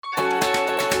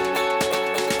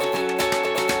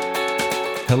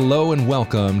Hello and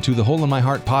welcome to the Hole in My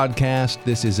Heart podcast.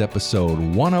 This is episode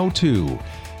 102,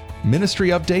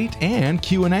 Ministry Update and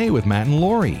Q&A with Matt and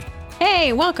Laurie.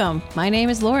 Hey, welcome. My name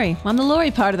is Laurie. I'm the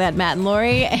Laurie part of that, Matt and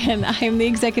Laurie, and I'm the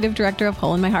executive director of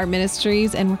Hole in My Heart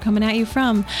Ministries, and we're coming at you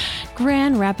from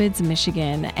Grand Rapids,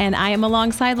 Michigan. And I am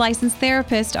alongside licensed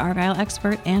therapist, Argyle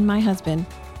expert, and my husband,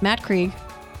 Matt Krieg.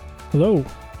 Hello.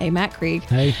 Hey, Matt Krieg.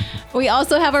 Hey. We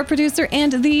also have our producer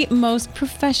and the most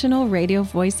professional radio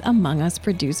voice among us,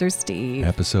 producer Steve.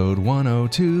 Episode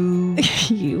 102.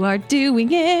 You are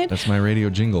doing it. That's my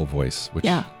radio jingle voice. Which,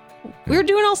 yeah. We were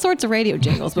doing all sorts of radio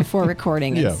jingles before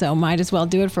recording it, so might as well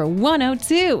do it for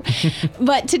 102.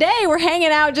 But today we're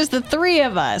hanging out, just the three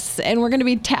of us, and we're going to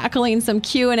be tackling some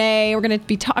Q&A. We're going to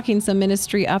be talking some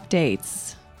ministry updates.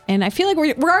 And I feel like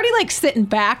we're already like sitting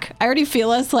back. I already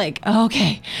feel us like, oh,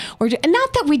 okay. And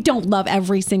not that we don't love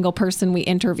every single person we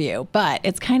interview, but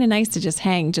it's kind of nice to just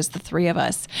hang, just the three of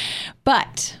us.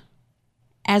 But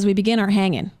as we begin our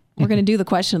hanging, we're going to do the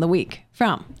question of the week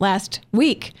from last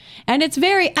week. And it's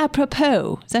very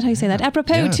apropos. Is that how you say that?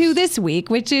 Apropos to this week,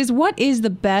 which is, what is the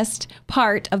best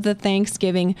part of the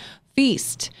Thanksgiving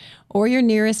feast or your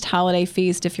nearest holiday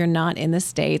feast if you're not in the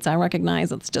States? I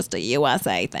recognize it's just a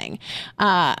USA thing.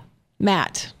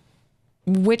 Matt,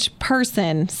 which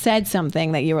person said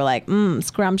something that you were like,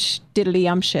 scrumptious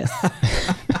diddly-umptious?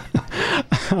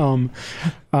 Well,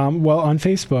 on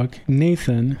Facebook,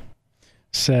 Nathan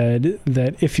said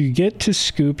that if you get to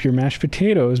scoop your mashed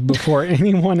potatoes before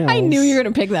anyone else. I knew you were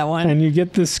going to pick that one. And you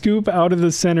get the scoop out of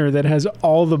the center that has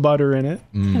all the butter in it.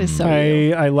 That is so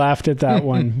I laughed at that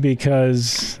one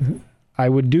because I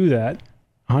would do that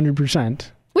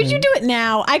 100%. Would you do it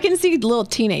now? I can see little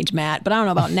teenage Matt, but I don't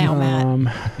know about now,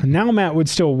 Matt. Now Matt would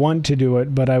still want to do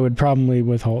it, but I would probably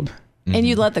withhold. And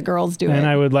you'd let the girls do it. And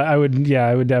I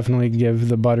would definitely give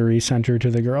the buttery center to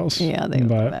the girls. Yeah, they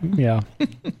would love it. Yeah.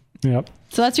 Yep.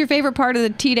 So that's your favorite part of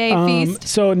the T-Day feast?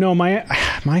 So no,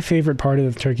 my favorite part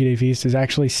of the Turkey Day feast is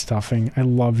actually stuffing. I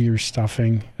love your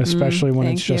stuffing, especially when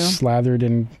it's just slathered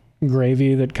in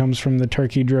gravy that comes from the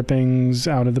turkey drippings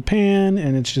out of the pan,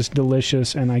 and it's just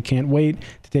delicious. And I can't wait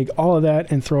to take all of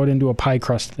that and throw it into a pie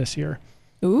crust this year.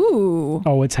 Ooh.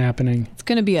 Oh, it's happening. It's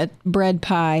going to be a bread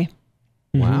pie.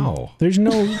 Wow. There's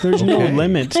no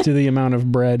limit to the amount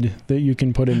of bread that you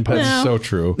can put in pie. That's so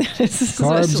true.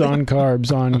 Carbs on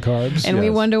carbs on carbs. And we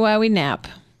wonder why we nap.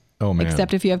 Oh, man.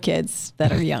 Except if you have kids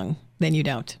that are young, then you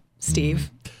don't. Steve.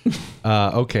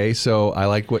 Okay, so I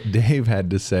like what Dave had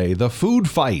to say. The food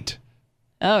fight.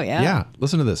 Oh, yeah. Yeah,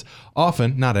 listen to this.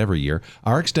 Often, not every year,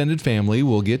 our extended family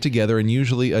will get together and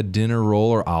usually a dinner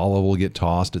roll or olive will get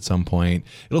tossed at some point.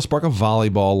 It'll spark a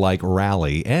volleyball-like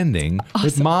rally, ending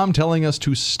with Mom telling us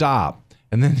to stop.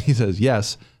 And then he says,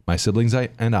 yes, my siblings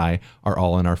and I are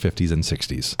all in our 50s and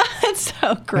 60s. That's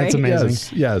so great. That's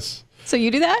amazing. Yes. So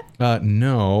you do that?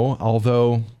 No,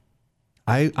 although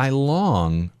I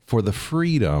long for the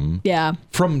freedom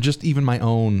from just even my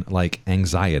own like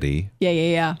anxiety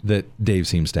that Dave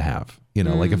seems to have. You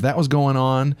know, like if that was going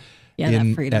on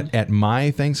at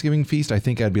my Thanksgiving feast, I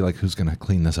think I'd be like, who's going to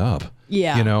clean this up?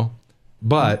 Yeah. You know,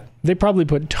 but they probably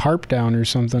put tarp down or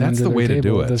something. That's under the way their to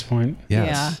table do it at this point. Yes.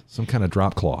 Yeah. Some kind of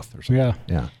drop cloth or something. Yeah.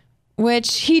 Yeah.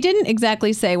 Which he didn't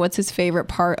exactly say what's his favorite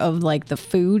part of like the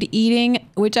food eating,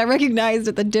 which I recognized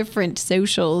at the different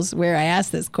socials where I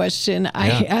asked this question.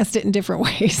 I asked it in different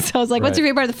ways. So I was like, what's your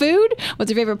favorite part of the food? What's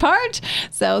your favorite part?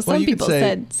 So some people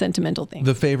said sentimental things.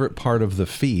 The favorite part of the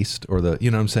feast or the,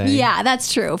 you know what I'm saying? Yeah,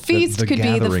 that's true. Feast could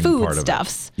be the food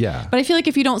stuffs. Yeah. But I feel like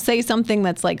if you don't say something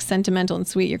that's like sentimental and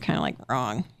sweet, you're kind of like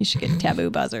wrong. You should get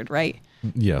taboo buzzard, right?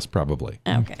 Yes, probably.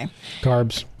 Okay.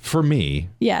 Carbs. For me.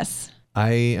 Yes.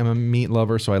 I am a meat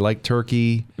lover, so I like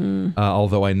turkey,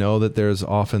 although I know that there's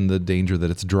often the danger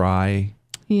that it's dry.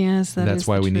 Yes, that's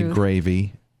why we need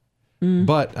gravy.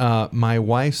 But my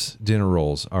wife's dinner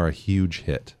rolls are a huge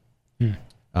hit.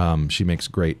 She makes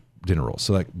great dinner rolls,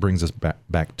 so that brings us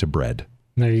back to bread.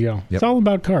 There you go. Yep. It's all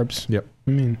about carbs. Yep.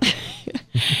 I mean,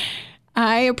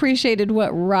 I appreciated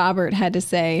what Robert had to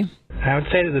say. I would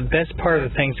say that the best part of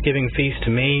the Thanksgiving feast to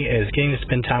me is getting to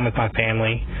spend time with my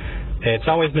family. It's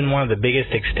always been one of the biggest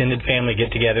extended family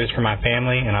get-togethers for my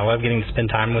family, and I love getting to spend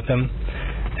time with them,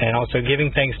 and also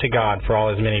giving thanks to God for all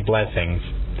his many blessings.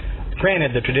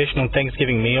 Granted, the traditional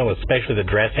Thanksgiving meal, especially the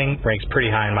dressing, ranks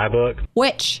pretty high in my book.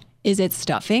 Which? Is it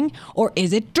stuffing or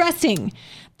is it dressing?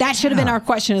 That should have been our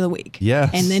question of the week.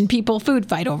 Yes. And then people food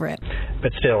fight over it.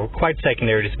 But still, quite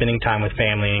secondary to spending time with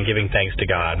family and giving thanks to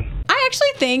God. I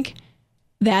actually think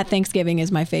that Thanksgiving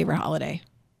is my favorite holiday.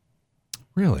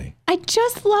 Really? I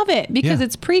just love it because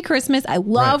it's pre-Christmas. I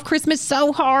love Christmas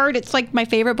so hard. It's like my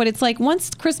favorite, but it's like once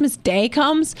Christmas Day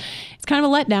comes, it's kind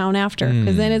of a letdown after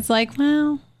because then it's like,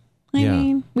 well, I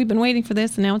mean, we've been waiting for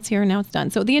this and now it's here and now it's done.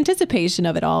 So the anticipation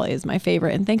of it all is my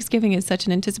favorite. And Thanksgiving is such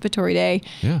an anticipatory day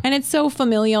and it's so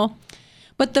familial.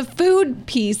 But the food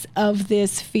piece of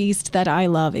this feast that I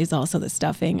love is also the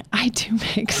stuffing. I do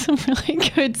make some really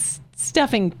good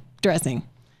stuffing dressing.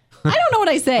 I don't know what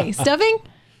I say. Stuffing?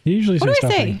 You usually say stuffing.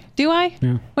 What do I say? Do I?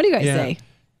 Yeah. What do you guys say?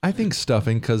 I think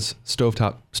stuffing because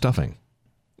stovetop stuffing.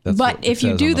 That's but if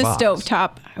you do the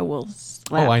stovetop, I will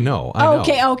slap. Oh, I know.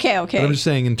 Okay. But I'm just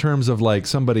saying in terms of like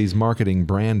somebody's marketing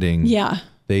branding,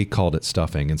 they called it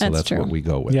stuffing. And so that's what we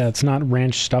go with. Yeah, it's not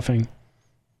ranch stuffing.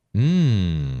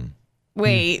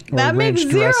 Wait, that makes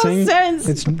zero sense.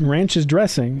 It's ranch is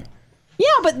dressing. Yeah,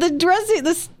 but the dressing,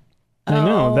 I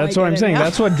know. That's what I'm saying.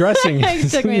 That's what dressing is.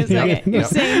 It took me a second. You're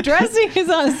saying dressing is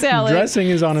on a salad. Dressing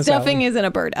is on a salad. Stuffing is in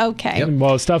a bird. Okay. Yep.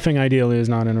 Well, stuffing ideally is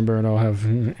not in a bird. I'll have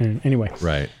anyway.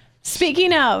 Right.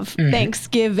 Speaking of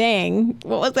Thanksgiving,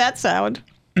 what was that sound?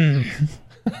 What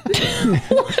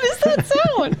is that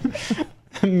sound?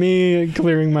 Me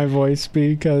clearing my voice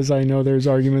because I know there's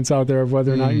arguments out there of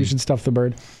whether or not you should stuff the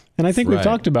bird. And I think we've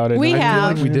talked about it. We have.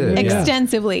 I feel like we did.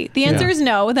 Extensively. The answer is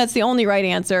no. That's the only right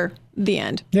answer. The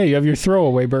end. Yeah, you have your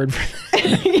throwaway bird.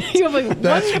 You have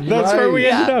that's where we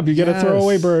ended up. You get a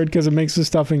throwaway bird because it makes the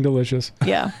stuffing delicious.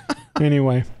 Yeah.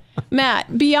 Anyway.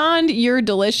 Matt, beyond your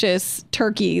delicious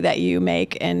turkey that you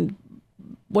make, and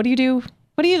what do you do?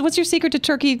 What's your secret to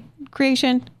turkey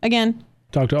creation again?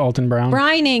 Talk to Alton Brown.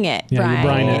 Brining it. Yeah,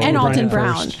 brine it. And Alton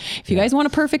Brown. First. If you guys want a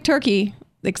perfect turkey,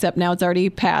 except now it's already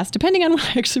passed, depending on when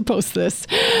I actually post this,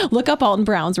 look up Alton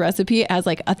Brown's recipe. It has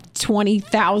like a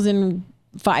 20,000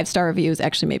 5-star reviews.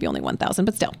 Actually, maybe only 1,000,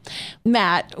 but still.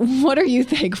 Matt, what are you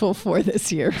thankful for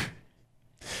this year?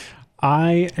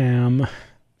 I am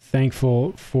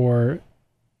thankful for,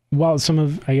 some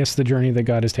of, I guess, the journey that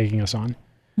God is taking us on.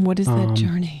 What is that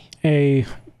journey?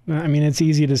 It's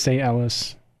easy to say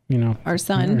Ellis, our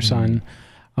son.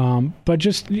 But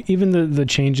just even the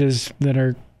changes that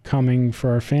are coming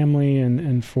for our family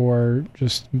and for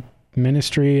just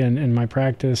ministry and my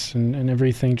practice and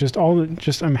everything,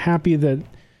 I'm happy that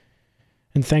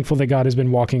and thankful that God has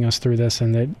been walking us through this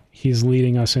and that he's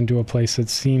leading us into a place that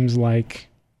seems like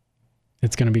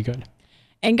it's going to be good.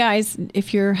 And guys,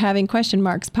 if you're having question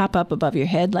marks pop up above your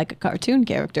head like a cartoon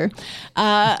character,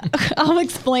 I'll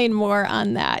explain more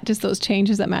on that, just those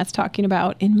changes that Matt's talking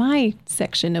about in my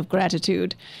section of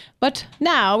gratitude. But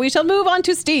now we shall move on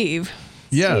to Steve.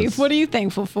 Yes. Steve, what are you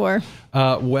thankful for?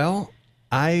 I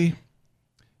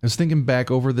was thinking back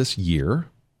over this year,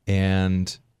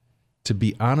 and to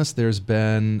be honest, there's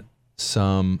been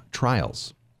some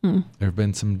trials. There have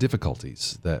been some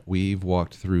difficulties that we've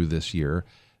walked through this year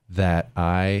that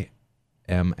I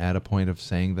am at a point of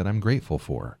saying that I'm grateful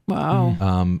for.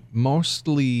 Wow.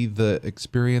 Mostly the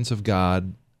experience of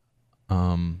God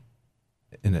in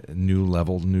a new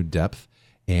level, new depth,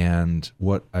 and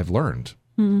what I've learned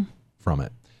from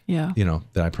it. Yeah.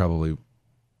 That I probably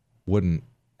wouldn't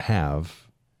have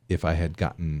if I had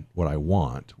gotten what I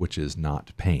want, which is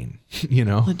not pain,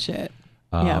 Legit.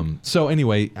 So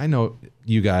anyway, I know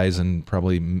you guys and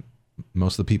probably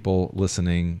most of the people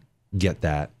listening get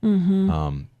that.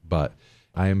 But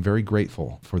I am very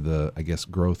grateful for the,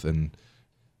 growth and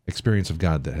experience of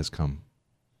God that has come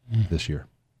this year.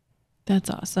 That's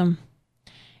awesome.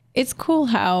 It's cool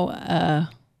how,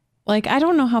 I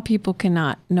don't know how people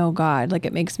cannot know God.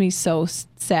 It makes me so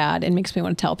sad and makes me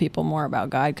want to tell people more about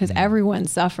God because everyone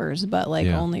suffers, but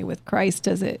only with Christ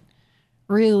does it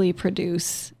really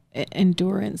produce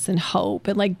endurance and hope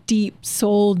and deep,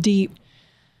 soul deep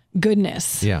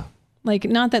goodness. Yeah.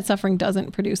 Not that suffering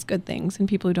doesn't produce good things in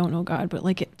people who don't know God, but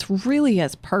it really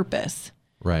has purpose.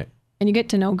 Right. And you get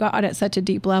to know God at such a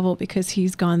deep level because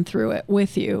he's gone through it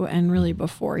with you and really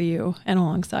before you and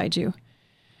alongside you.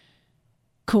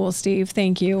 Cool, Steve.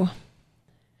 Thank you.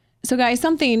 So guys,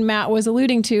 something Matt was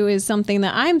alluding to is something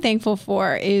that I'm thankful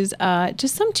for is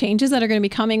just some changes that are going to be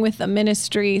coming with the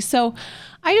ministry. So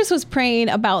I just was praying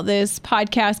about this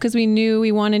podcast because we knew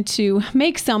we wanted to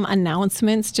make some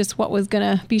announcements, just what was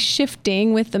going to be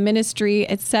shifting with the ministry,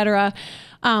 etc.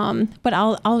 But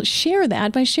I'll share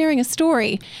that by sharing a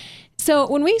story. So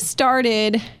when we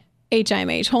started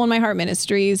HIMH, Hole in My Heart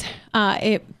Ministries,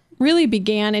 it really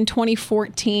began in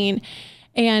 2014.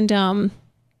 And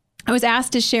I was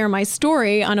asked to share my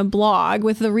story on a blog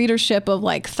with the readership of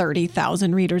like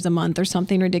 30,000 readers a month or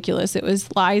something ridiculous. It was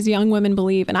Lies Young Women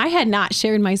Believe. And I had not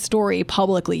shared my story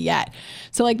publicly yet.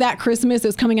 So like that Christmas, it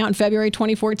was coming out in February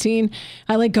 2014.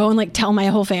 I like go and like tell my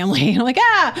whole family. And I'm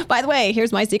like, by the way,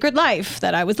 here's my secret life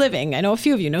that I was living. I know a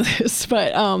few of you know this,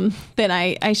 but then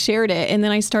I shared it. And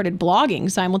then I started blogging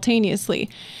simultaneously.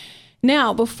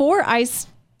 Now, before I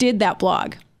did that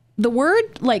blog, the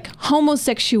word like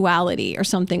homosexuality or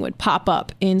something would pop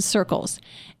up in circles.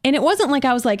 And it wasn't like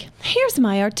I was like, here's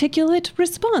my articulate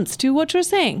response to what you're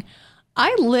saying.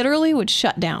 I literally would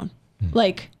shut down.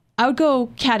 Like I would go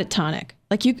catatonic.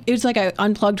 Like it was like I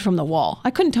unplugged from the wall.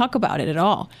 I couldn't talk about it at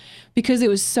all because it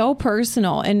was so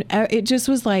personal. And it just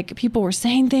was like people were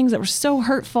saying things that were so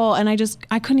hurtful. And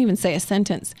I couldn't even say a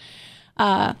sentence.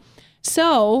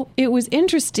 So it was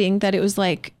interesting that it was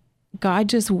like, God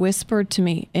just whispered to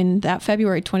me in that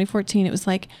February 2014. It was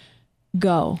like,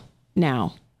 go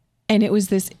now. And it was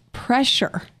this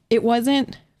pressure. It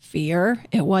wasn't fear.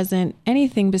 It wasn't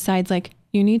anything besides like,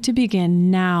 you need to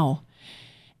begin now.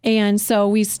 And so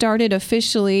we started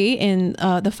officially in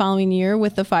the following year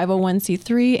with the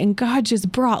 501c3, and God just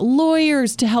brought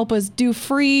lawyers to help us do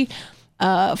free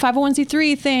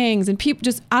 501c3 things, and people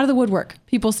just out of the woodwork.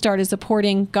 People started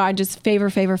supporting. God just favor.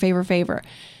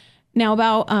 Now,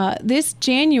 about this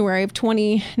January of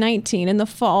 2019, in the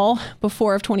fall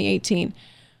before of 2018,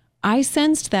 I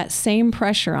sensed that same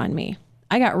pressure on me.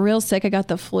 I got real sick. I got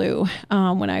the flu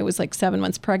when I was like 7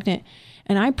 months pregnant.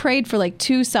 And I prayed for like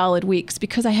 2 solid weeks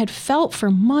because I had felt for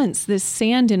months this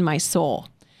sand in my soul.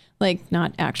 Like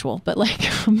not actual, but like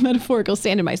metaphorical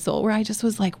sand in my soul where I just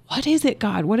was like, what is it,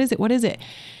 God? What is it? What is it?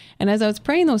 And as I was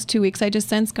praying those 2 weeks, I just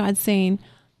sensed God saying,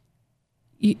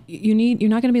 you're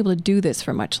not going to be able to do this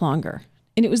for much longer.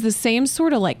 And it was the same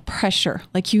sort of like pressure,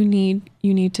 like you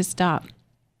need to stop.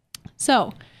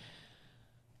 So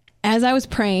as I was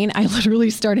praying, I literally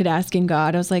started asking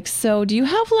God, I was like, so do you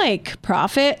have like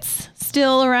prophets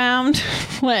still around?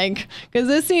 Like, cause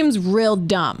this seems real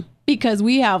dumb because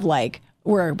we have like,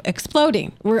 we're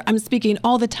exploding. I'm speaking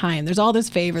all the time. There's all this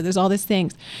favor. There's all these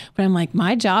things. But I'm like,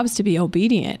 my job is to be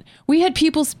obedient. We had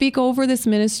people speak over this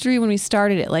ministry when we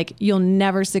started it. Like, you'll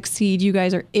never succeed. You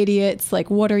guys are idiots. Like,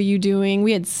 what are you doing?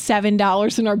 We had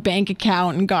 $7 in our bank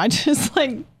account and God just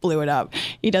like blew it up.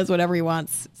 He does whatever he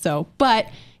wants. So, but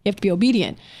you have to be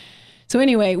obedient. So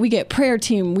anyway, we get prayer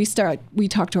team. We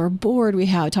talk to our board. We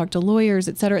talk to lawyers,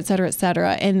 et cetera, et cetera, et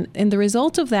cetera. And the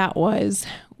result of that was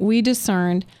we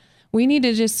discerned we need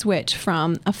to just switch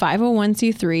from a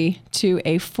 501c3 to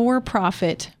a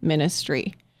for-profit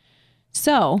ministry.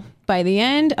 So by the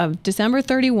end of December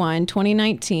 31,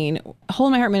 2019,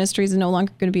 Hold My Heart Ministries is no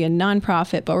longer going to be a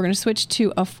nonprofit, but we're going to switch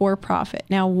to a for-profit.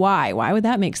 Now, why? Why would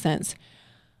that make sense?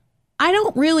 I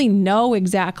don't really know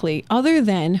exactly, other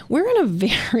than we're in a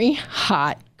very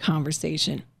hot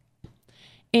conversation.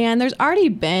 And there's already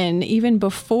been, even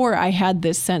before I had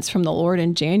this sense from the Lord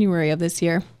in January of this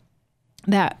year,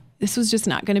 that this was just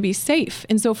not going to be safe.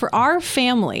 And so for our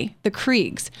family, the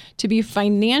Kriegs, to be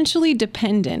financially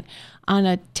dependent on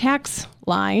a tax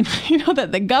line,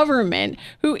 that the government,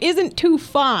 who isn't too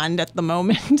fond at the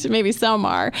moment, maybe some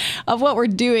are, of what we're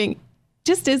doing,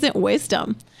 just isn't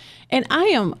wisdom. And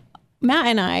Matt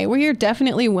and I, we are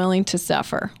definitely willing to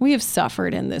suffer. We have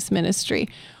suffered in this ministry.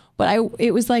 But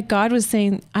it was like God was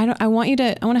saying, I want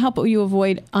to help you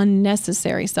avoid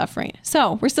unnecessary suffering.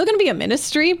 So we're still going to be a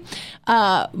ministry,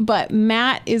 but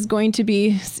Matt's still going to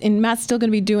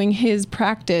be doing his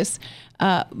practice,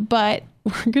 but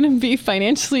we're going to be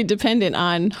financially dependent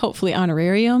on hopefully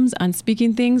honorariums, on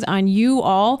speaking things, on you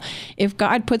all. If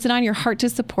God puts it on your heart to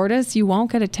support us, you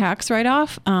won't get a tax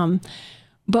write-off.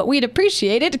 But we'd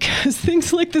appreciate it because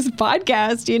things like this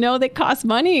podcast, they cost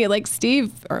money. Like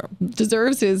Steve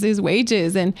deserves his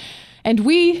wages, and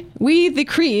we the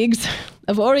Kriegs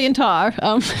of Orientar.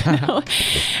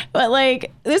 But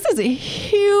like this is a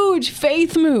huge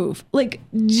faith move, like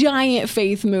giant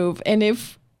faith move. And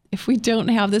if we don't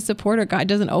have the support or God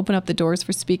doesn't open up the doors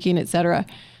for speaking, etc.,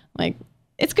 like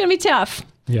it's going to be tough.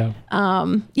 Yeah.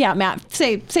 Matt,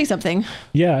 say something.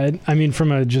 Yeah, I mean,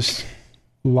 from a just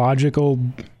logical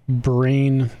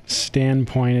brain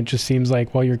standpoint, it just seems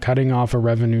like, well, you're cutting off a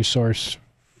revenue source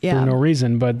for no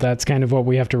reason, but that's kind of what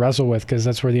we have to wrestle with because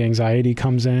that's where the anxiety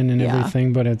comes in and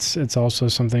everything. But it's also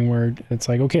something where it's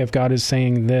like, okay, if God is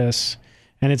saying this,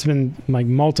 and it's been like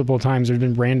multiple times, there's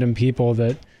been random people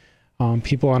that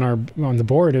people on the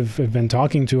board have been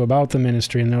talking to about the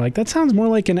ministry, and they're like, that sounds more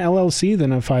like an LLC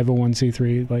than a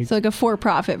 501c3. Like, so like a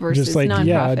for-profit versus just like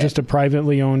nonprofit. just a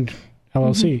privately owned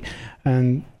LLC.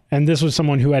 Mm-hmm. And this was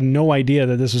someone who had no idea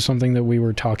that this was something that we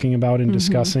were talking about and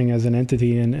discussing as an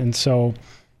entity. And so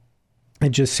it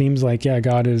just seems like,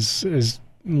 God is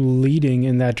leading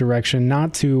in that direction,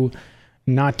 not to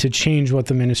change what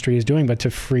the ministry is doing, but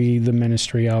to free the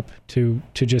ministry up to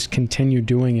just continue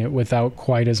doing it without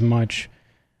quite as much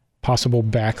possible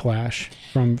backlash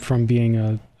from being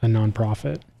a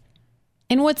nonprofit.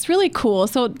 And what's really cool,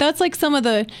 so that's like some of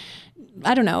the,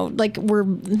 I don't know, like we're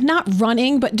not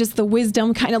running, but just the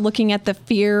wisdom, kind of looking at the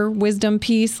fear wisdom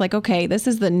piece, like, okay, this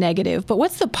is the negative, but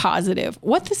what's the positive?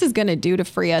 What this is going to do to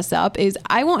free us up is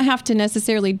I won't have to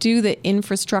necessarily do the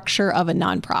infrastructure of a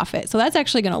nonprofit. So that's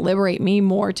actually going to liberate me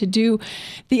more to do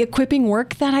the equipping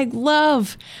work that I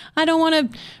love. I don't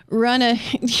want to run a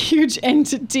huge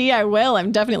entity. I will.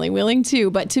 I'm definitely willing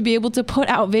to, but to be able to put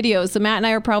out videos. So Matt and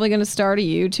I are probably going to start a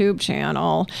YouTube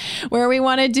channel where we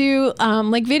want to do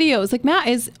like videos. Like Matt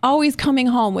is always coming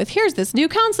home with, here's this new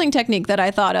counseling technique that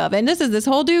I thought of. And this is this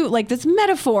whole new, like this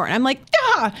metaphor. And I'm like,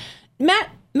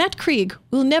 Matt Krieg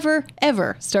will never,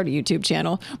 ever start a YouTube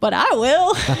channel, but I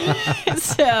will.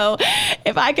 So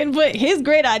if I can put his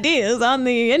great ideas on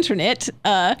the internet,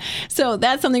 so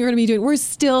that's something we're going to be doing. We're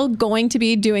still going to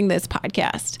be doing this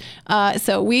podcast.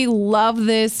 So we love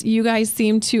this. You guys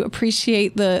seem to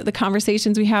appreciate the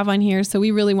conversations we have on here. So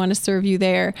we really want to serve you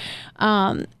there.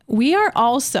 We are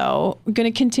also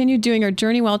going to continue doing our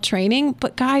Journey Well training.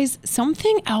 But guys,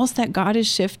 something else that God is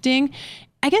shifting,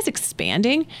 I guess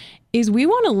expanding, is we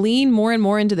want to lean more and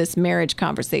more into this marriage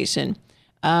conversation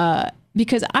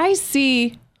because I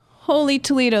see holy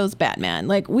Toledo's Batman.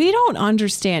 Like we don't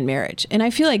understand marriage. And I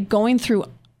feel like going through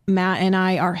Matt and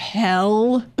I are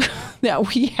hell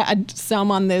that we had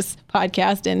some on this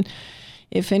podcast. And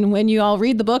if and when you all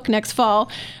read the book next fall,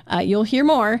 you'll hear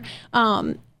more.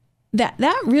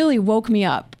 That really woke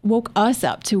us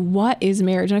up to what is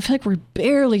marriage. And I feel like we're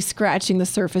barely scratching the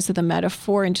surface of the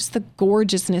metaphor and just the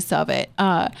gorgeousness of it.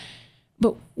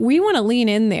 But we want to lean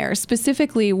in there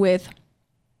specifically with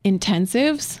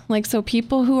intensives. Like, so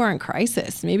people who are in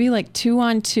crisis, maybe like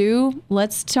 2-on-2,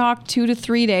 let's talk 2 to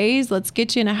 3 days. Let's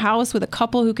get you in a house with a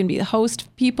couple who can be the host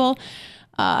people,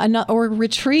 or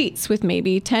retreats with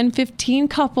maybe 10, 15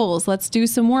 couples. Let's do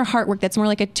some more heart work. That's more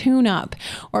like a tune-up,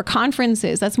 or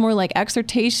conferences. That's more like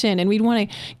exhortation. And we'd want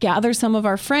to gather some of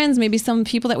our friends, maybe some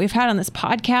people that we've had on this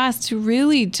podcast to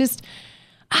really just,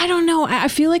 I don't know. I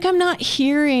feel like I'm not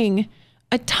hearing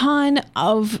a ton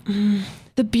of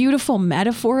the beautiful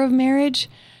metaphor of marriage.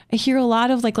 I hear a lot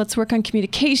of like, let's work on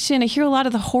communication. I hear a lot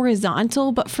of the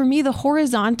horizontal, but for me, the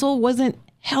horizontal wasn't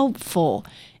helpful.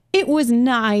 It was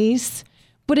nice,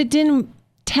 but it didn't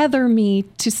tether me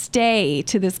to stay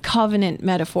to this covenant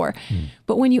metaphor.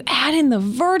 But when you add in the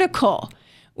vertical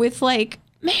with like,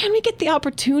 man, we get the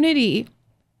opportunity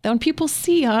that when people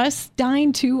see us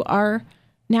dying to our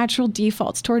natural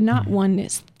defaults toward not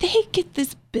oneness, they get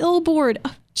this billboard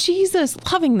of Jesus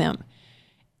loving them.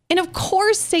 And of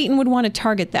course, Satan would want to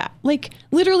target that. Like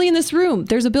literally in this room,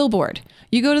 there's a billboard.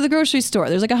 You go to the grocery store,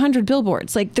 there's like 100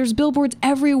 billboards. Like there's billboards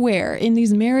everywhere in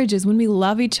these marriages when we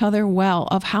love each other well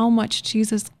of how much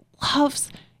Jesus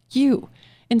loves you.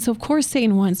 And so of course,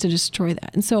 Satan wants to destroy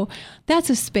that. And so that's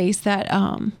a space that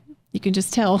you can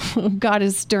just tell God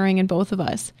is stirring in both of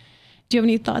us. Do you have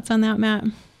any thoughts on that, Matt?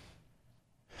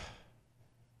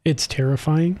 It's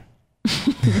terrifying.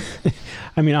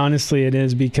 I mean, honestly, it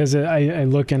is, because I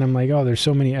look and I'm like, oh, there's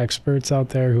so many experts out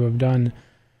there who have done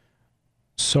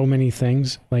so many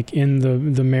things like in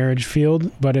the marriage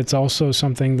field, but it's also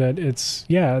something that it's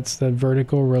the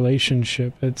vertical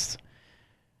relationship. It's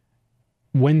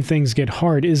when things get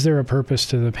hard, is there a purpose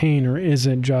to the pain, or is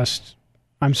it just,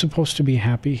 I'm supposed to be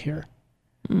happy here?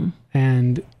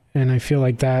 And I feel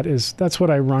like that's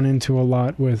what I run into a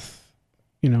lot with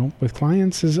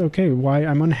clients is, okay, why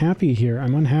I'm unhappy here.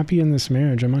 I'm unhappy in this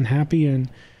marriage. I'm unhappy in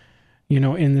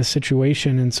this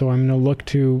situation. And so I'm going to look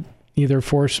to either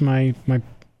force my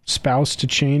spouse to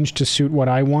change to suit what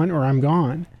I want, or I'm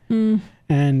gone.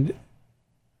 And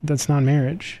that's not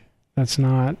marriage. That's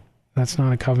not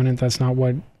a covenant. That's not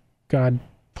what God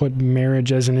put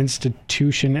marriage as an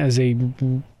institution, as a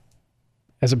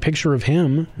picture of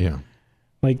him. Yeah.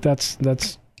 Like it's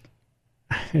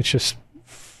just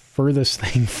furthest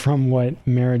thing from what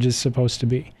marriage is supposed to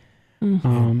be.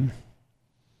 And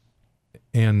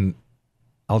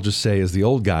I'll just say, as the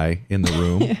old guy in the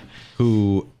room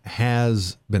who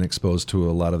has been exposed to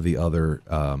a lot of the other,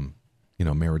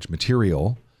 marriage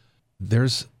material,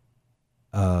 there's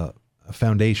a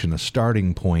foundation, a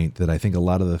starting point that I think a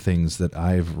lot of the things that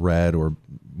I've read or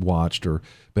watched or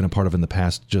been a part of in the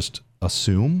past just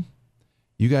assume.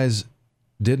 You guys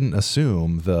didn't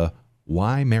assume the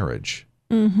why marriage.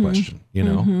 question, you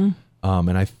know?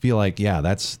 And I feel like,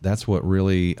 that's what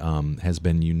really has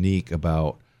been unique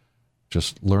about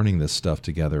just learning this stuff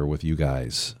together with you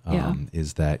guys,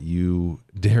 is that you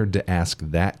dared to ask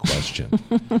that question,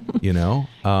 you know?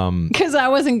 Because I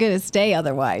wasn't going to stay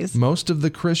otherwise. Most of the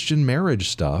Christian marriage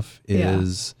stuff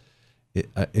is,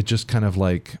 it just kind of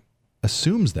like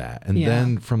assumes that. And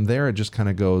then from there, it just kind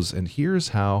of goes, and here's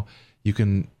how you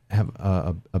can have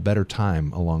a better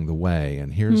time along the way.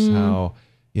 And here's how,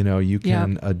 you know, you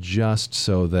can adjust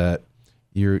so that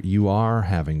you are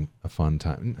having a fun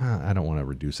time. I don't want to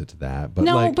reduce it to that, but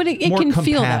but it more can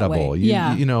feel that way.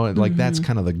 You know, like that's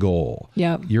kind of the goal.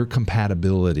 Your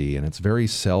compatibility, and it's very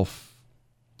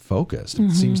self-focused.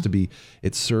 It seems to be,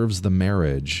 it serves the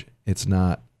marriage. It's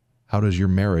not, how does your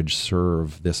marriage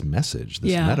serve this message,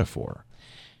 this metaphor?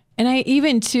 And I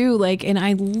even too, like, and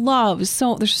I love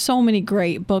there's so many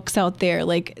great books out there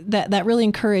like that really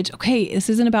encourage, okay, this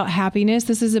isn't about happiness.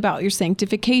 This is about your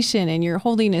sanctification and your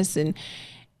holiness.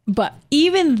 But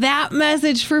even that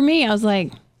message for me, I was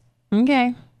like,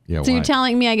 okay, so you're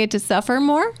telling me I get to suffer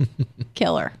more?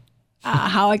 Killer.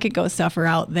 How I could go suffer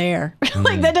out there.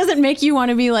 Like that doesn't make you want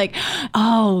to be like,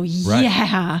 oh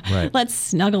let's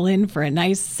snuggle in for a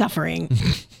nice suffering.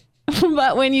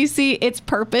 But when you see it's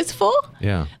purposeful,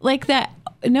 like that,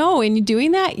 no, and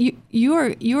doing that,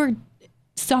 you're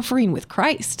suffering with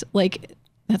Christ. Like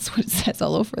that's what it says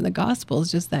all over in the gospel,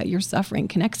 is just that your suffering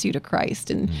connects you to Christ,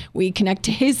 and we connect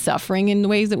to his suffering in the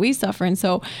ways that we suffer. And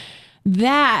so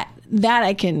that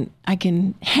I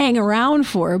can hang around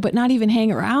for, but not even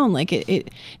hang around. Like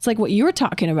it's like what you were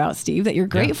talking about, Steve, that you're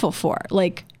grateful for.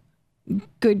 Like,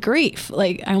 good grief.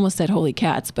 Like I almost said holy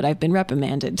cats, but I've been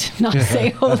reprimanded to not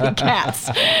say holy cats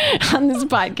on this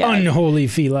podcast. Unholy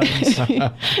felines.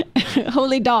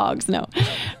 Holy dogs. No.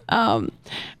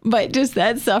 But just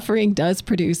that suffering does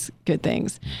produce good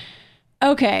things.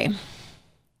 Okay.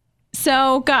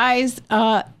 So guys,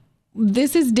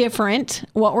 this is different,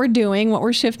 what we're doing, what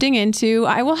we're shifting into.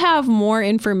 I will have more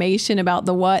information about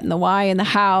the what and the why and the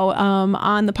how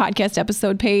on the podcast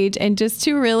episode page. And just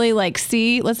to really like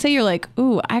see, let's say you're like,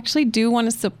 ooh, I actually do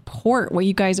want to support what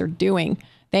you guys are doing.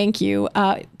 Thank you.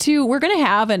 We're going to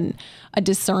have a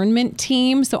discernment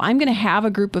team. So I'm going to have a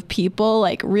group of people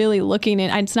like really looking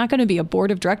at, it's not going to be a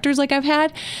board of directors like I've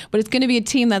had, but it's going to be a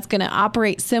team that's going to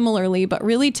operate similarly, but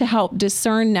really to help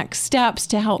discern next steps,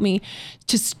 to help me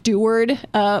to steward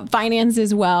finance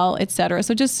as well, et cetera.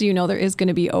 So just so you know, there is going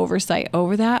to be oversight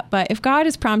over that. But if God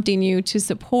is prompting you to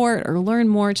support or learn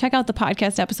more, check out the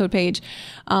podcast episode page.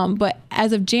 But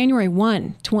as of January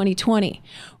 1, 2020,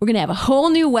 we're going to have a whole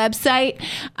new website.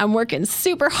 I'm working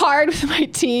super hard with my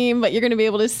team, but you're going to be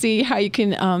able to see how you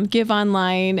can give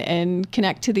online and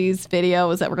connect to these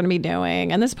videos that we're going to be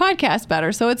doing and this podcast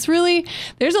better. So it's really,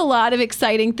 there's a lot of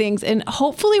exciting things, and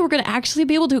hopefully we're going to actually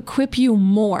be able to equip you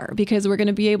more, because we're going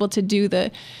to be able to do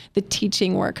the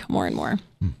teaching work more and more.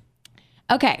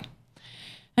 Okay.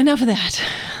 Enough of that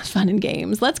fun and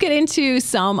games. Let's get into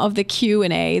some of the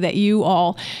Q&A that you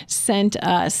all sent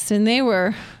us. And they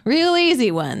were real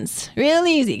easy ones. Real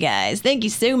easy, guys. Thank you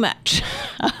so much.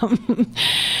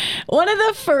 One of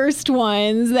the first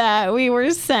ones that we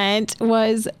were sent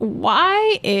was,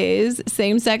 why is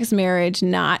same-sex marriage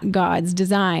not God's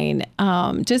design?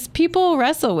 Just people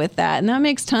wrestle with that, and that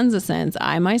makes tons of sense.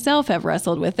 I myself have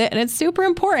wrestled with it, and it's super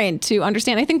important to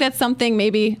understand. I think that's something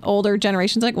maybe older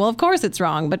generations like, well, of course it's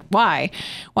wrong, but why?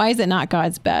 Why is it not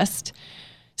God's best?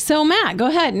 So Matt, go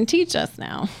ahead and teach us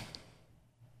now.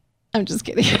 I'm just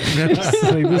kidding.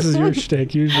 This is your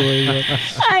shtick usually. But.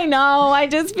 I know. I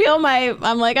just feel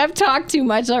I'm like, I've talked too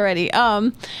much already.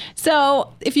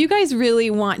 So if you guys really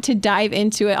want to dive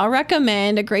into it, I'll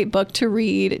recommend a great book to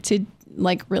read to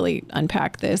like really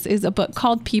unpack this, is a book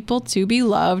called People to Be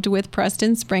Loved with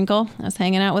Preston Sprinkle. I was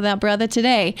hanging out with that brother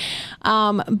today.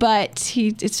 But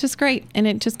it's just great. And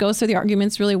it just goes through the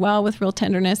arguments really well with real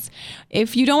tenderness.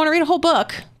 If you don't want to read a whole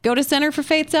book, go to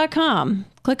centerforfaith.com,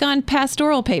 click on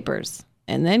pastoral papers,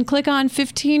 and then click on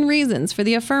 15 reasons for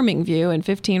the affirming view and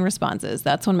 15 responses.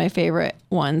 That's one of my favorite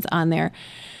ones on there.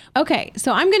 Okay.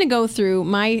 So I'm going to go through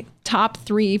my top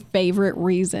 3 favorite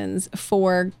reasons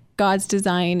for God's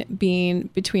design being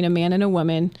between a man and a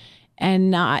woman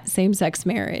and not same-sex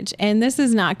marriage. And this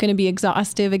is not going to be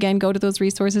exhaustive. Again, go to those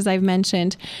resources I've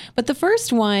mentioned. But the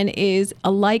first one is a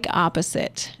like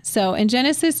opposite. So in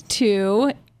Genesis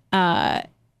 2,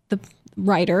 the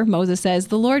writer, Moses, says,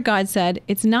 the Lord God said,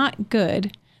 it's not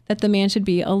good that the man should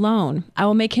be alone. I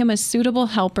will make him a suitable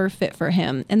helper fit for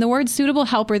him. And the word suitable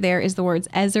helper there is the words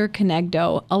ezer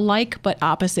kenegdo, alike but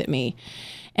opposite me.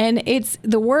 And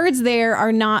the words there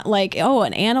are not like, oh,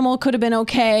 an animal could have been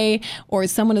okay, or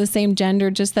someone of the same gender,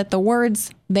 just that the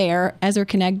words there, ezer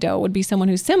kenegdo, would be someone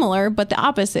who's similar, but the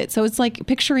opposite. So it's like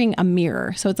picturing a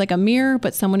mirror. So it's like a mirror,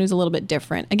 but someone who's a little bit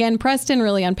different. Again, Preston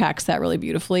really unpacks that really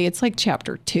beautifully. It's like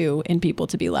chapter 2 in People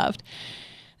to Be Loved.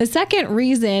 The second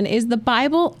reason is the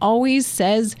Bible always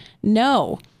says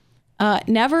no.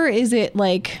 Never is it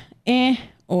like,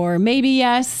 or maybe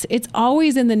yes. It's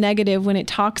always in the negative when it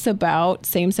talks about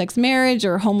same-sex marriage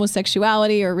or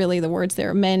homosexuality, or really the words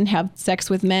there, men have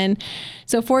sex with men.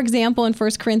 So for example, in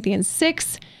 1 Corinthians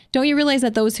 6, don't you realize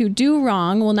that those who do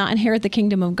wrong will not inherit the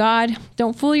kingdom of God?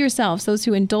 Don't fool yourselves. Those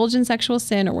who indulge in sexual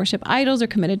sin or worship idols or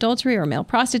commit adultery or male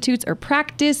prostitutes or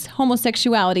practice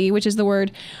homosexuality, which is the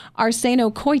word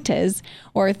arsenokoites,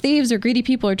 or thieves or greedy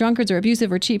people or drunkards or abusive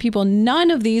or cheat people,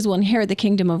 none of these will inherit the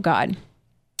kingdom of God.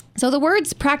 So the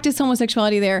words practice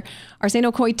homosexuality there,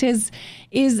 arsenokoites,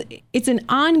 it's an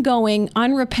ongoing,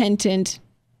 unrepentant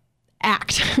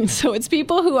act. So it's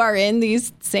people who are in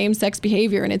these same-sex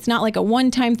behavior, and it's not like a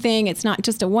one-time thing. It's not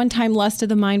just a one-time lust of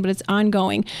the mind, but it's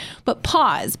ongoing. But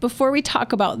pause before we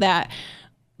talk about that.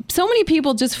 So many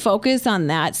people just focus on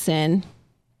that sin.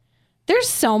 There's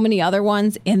so many other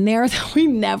ones in there that we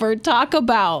never talk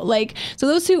about. Like, so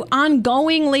those who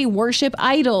ongoingly worship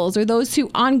idols, or those who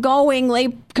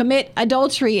ongoingly commit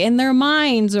adultery in their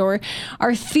minds, or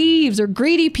are thieves or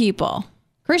greedy people.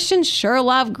 Christians sure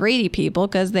love greedy people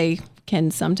because they can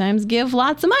sometimes give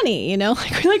lots of money,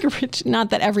 like rich, not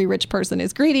that every rich person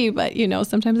is greedy, but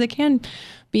sometimes they can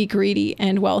be greedy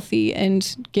and wealthy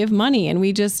and give money, and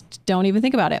we just don't even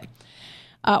think about it.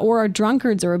 Or are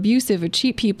drunkards or abusive or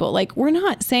cheat people. Like, we're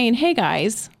not saying, hey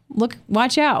guys, look,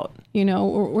 watch out.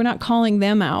 We're not calling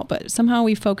them out, but somehow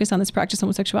we focus on this practice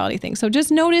homosexuality thing. So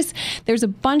just notice there's a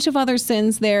bunch of other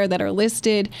sins there that are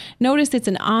listed. Notice it's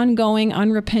an ongoing,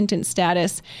 unrepentant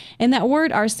status. And that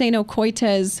word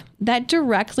arsenokoites, that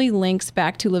directly links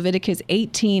back to Leviticus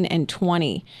 18 and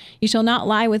 20. You shall not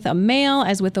lie with a male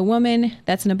as with a woman.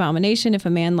 That's an abomination. If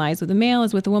a man lies with a male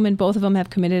as with a woman, both of them have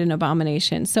committed an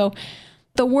abomination. So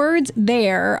the words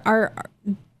there are,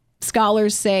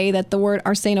 scholars say that the word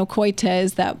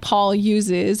arsenokoites that Paul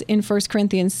uses in 1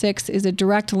 Corinthians 6 is a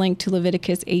direct link to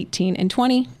Leviticus 18 and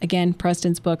 20. Again,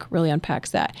 Preston's book really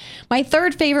unpacks that. My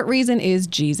third favorite reason is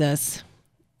Jesus.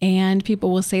 And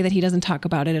people will say that he doesn't talk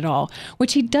about it at all,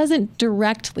 which he doesn't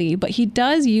directly, but he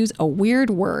does use a weird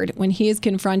word when he is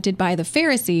confronted by the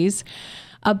Pharisees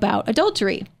about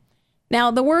adultery. Now,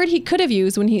 the word he could have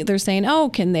used when they're saying, oh,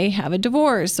 can they have a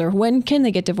divorce, or when can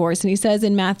they get divorced? And he says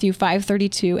in Matthew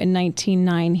 5:32 and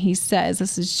 19:9, he says,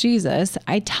 this is Jesus,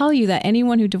 I tell you that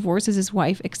anyone who divorces his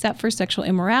wife except for sexual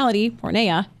immorality,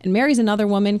 porneia, and marries another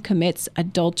woman commits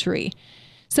adultery.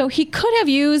 So he could have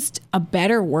used a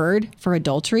better word for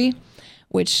adultery,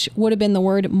 which would have been the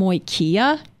word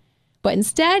moikia, but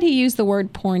instead he used the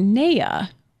word porneia,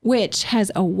 which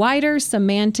has a wider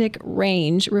semantic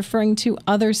range referring to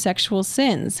other sexual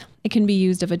sins. It can be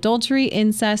used of adultery,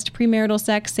 incest, premarital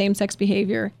sex, same-sex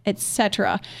behavior,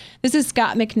 etc. This is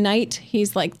Scott McKnight.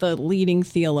 He's like the leading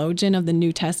theologian of the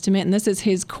New Testament, and this is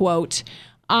his quote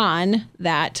on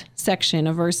that section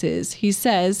of verses. He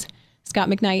says, Scott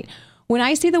McKnight, when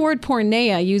I see the word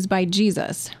porneia used by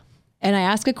Jesus, and I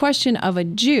ask a question of a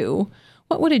Jew,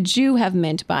 what would a Jew have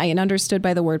meant by and understood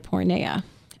by the word porneia?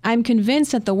 I'm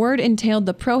convinced that the word entailed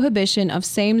the prohibition of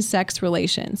same-sex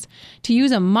relations. To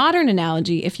use a modern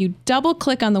analogy, if you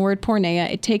double-click on the word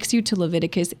porneia, it takes you to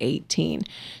Leviticus 18.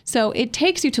 So it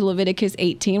takes you to Leviticus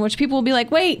 18, which people will be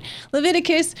like, wait,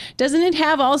 Leviticus, doesn't it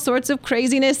have all sorts of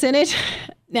craziness in it?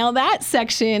 Now that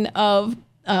section of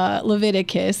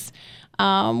Leviticus,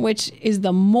 which is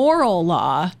the moral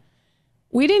law,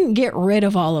 we didn't get rid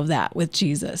of all of that with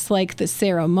Jesus, like the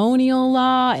ceremonial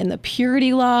law and the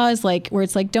purity laws, like where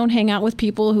it's like, don't hang out with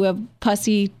people who have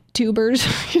pussy tubers,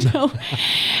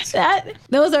 that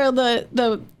those are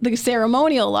the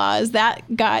ceremonial laws that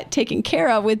got taken care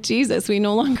of with Jesus. We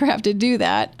no longer have to do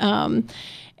that.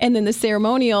 And then the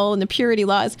ceremonial and the purity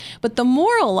laws, but the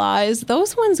moral laws,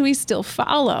 those ones we still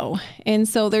follow. And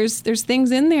so there's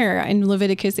things in there in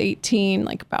Leviticus 18,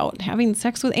 like about having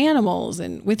sex with animals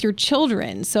and with your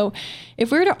children. So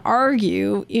if we were to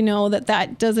argue,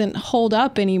 that doesn't hold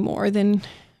up anymore, then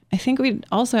I think we'd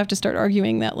also have to start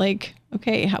arguing that, like,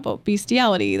 okay, how about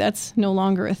bestiality? That's no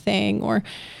longer a thing, or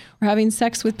having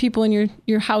sex with people in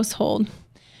your household.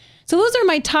 So those are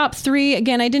my top 3.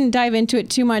 Again, I didn't dive into it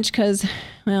too much because,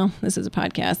 well, this is a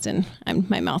podcast and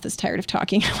my mouth is tired of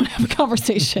talking. I want to have a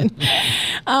conversation.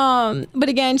 But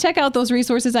again, check out those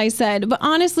resources I said. But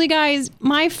honestly, guys,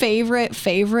 my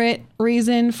favorite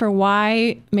reason for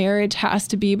why marriage has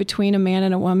to be between a man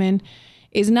and a woman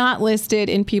is not listed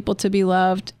in People to Be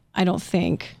Loved, I don't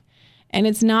think. And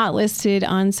it's not listed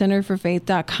on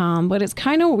centerforfaith.com, but it's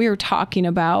kind of what we were talking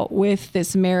about with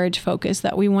this marriage focus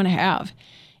that we want to have.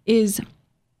 Is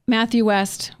Matthew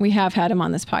West. We have had him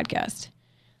on this podcast.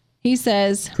 He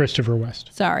says... Christopher West.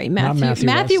 Sorry,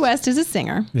 Matthew West is a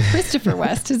singer. Christopher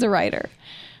West is a writer.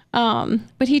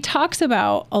 But he talks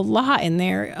about a lot in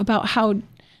there about how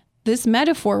this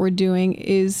metaphor we're doing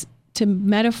is to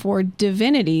metaphor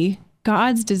divinity,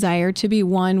 God's desire to be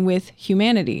one with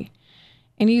humanity.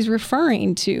 And he's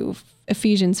referring to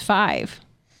Ephesians 5.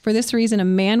 For this reason, a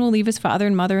man will leave his father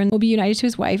and mother and will be united to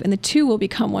his wife, and the two will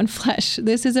become one flesh.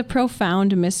 This is a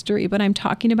profound mystery, but I'm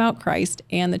talking about Christ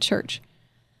and the church.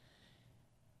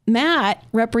 Matt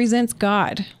represents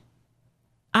God.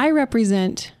 I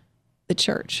represent the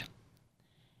church.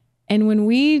 And when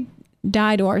we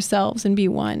die to ourselves and be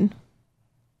one,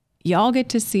 y'all get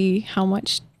to see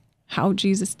how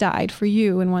Jesus died for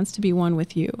you and wants to be one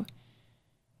with you.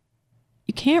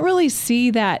 You can't really see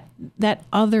that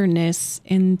otherness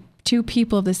in two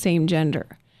people of the same gender.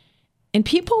 And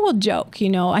people will joke,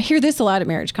 I hear this a lot at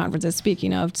marriage conferences,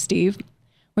 speaking of Steve,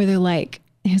 where they're like,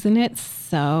 isn't it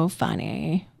so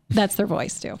funny? That's their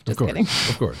voice too. Just kidding.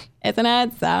 Of course. Isn't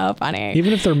it so funny?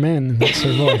 Even if they're men, that's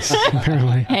their voice,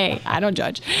 apparently. Hey, I don't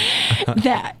judge.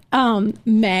 That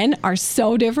men are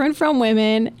so different from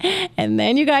women. And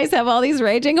then you guys have all these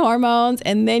raging hormones.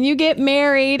 And then you get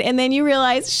married. And then you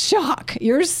realize, shock,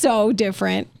 you're so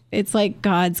different. It's like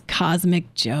God's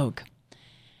cosmic joke.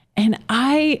 And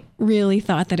I really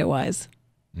thought that it was.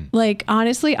 Like,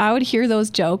 honestly, I would hear those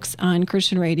jokes on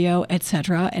Christian radio,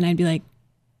 etc. And I'd be like,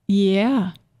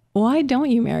 yeah. Why don't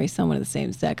you marry someone of the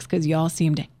same sex? Because y'all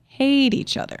seem to hate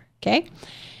each other, okay?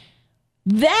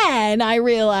 Then I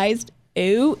realized,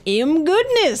 oh,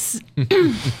 goodness.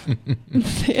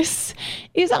 This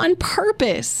is on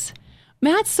purpose.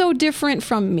 Matt's so different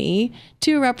from me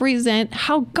to represent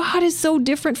how God is so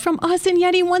different from us, and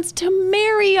yet he wants to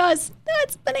marry us.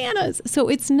 That's bananas. So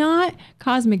it's not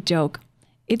cosmic joke.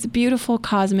 It's beautiful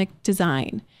cosmic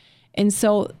design. And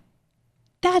so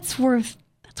that's worth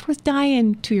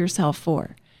dying to yourself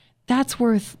for. That's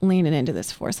worth leaning into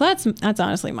this for. So that's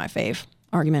honestly my fave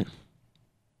argument.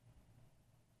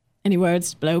 Any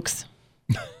words, blokes?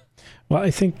 Well,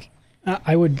 I think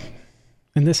I would,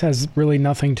 and this has really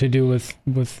nothing to do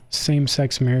with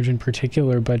same-sex marriage in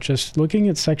particular, but just looking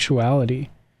at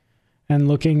sexuality and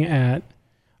looking at,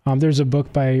 there's a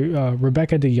book by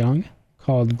Rebecca DeYoung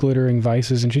called Glittering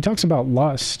Vices, and she talks about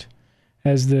lust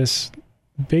as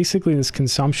basically this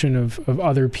consumption of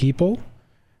other people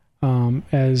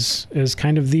as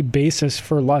kind of the basis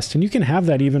for lust. And you can have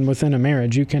that even within a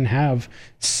marriage. You can have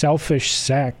selfish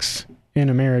sex in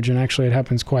a marriage, and actually it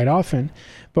happens quite often.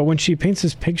 But when she paints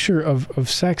this picture of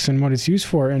sex and what it's used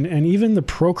for, and even the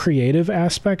procreative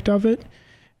aspect of it,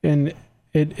 and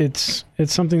it's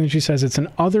something that she says it's an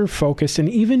other focused, and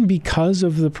even because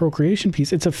of the procreation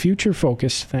piece, it's a future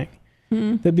focused thing.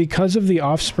 That because of the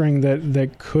offspring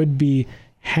that could be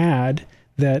had,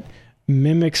 that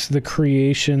mimics the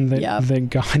creation that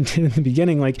God did in the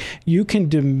beginning, like you can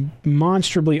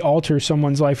demonstrably alter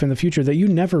someone's life in the future that you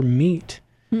never meet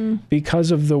because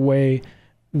of the way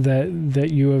that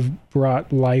you have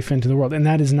brought life into the world. And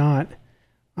that is not,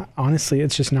 honestly,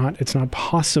 it's not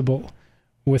possible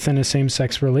within a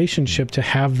same-sex relationship to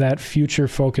have that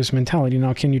future-focused mentality.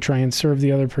 Now, can you try and serve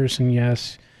the other person?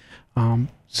 Yes.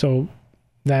 So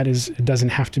it doesn't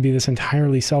have to be this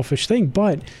entirely selfish thing,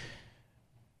 but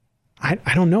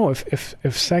I don't know if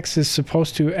sex is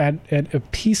supposed to, at a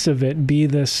piece of it, be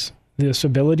this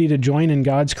ability to join in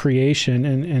God's creation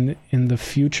and in the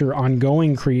future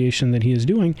ongoing creation that he is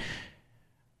doing,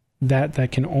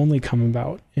 that can only come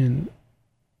about in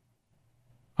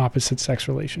opposite sex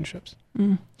relationships.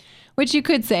 Which you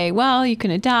could say, well, you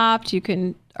can adopt, you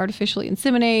can artificially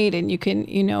inseminate, and you can,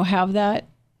 have that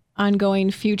ongoing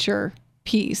future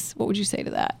piece. What would you say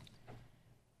to that?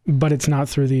 But it's not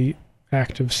through the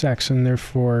act of sex, and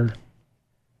therefore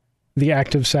the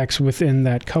act of sex within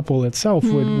that couple itself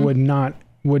would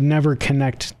never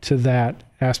connect to that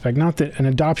aspect. Not that an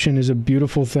adoption is a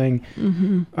beautiful thing.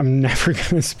 I'm never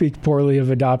going to speak poorly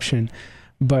of adoption,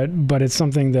 but it's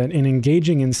something that in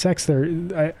engaging in sex,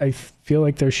 I feel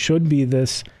like there should be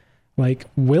this like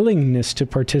willingness to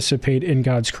participate in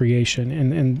God's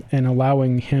creation and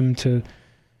allowing him to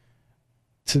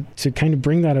to kind of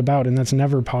bring that about. And that's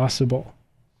never possible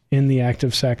in the act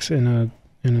of sex in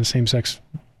a same-sex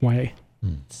way.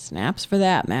 Snaps for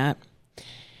that, Matt.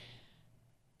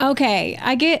 Okay,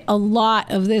 I get a lot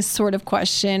of this sort of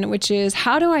question, which is,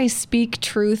 how do I speak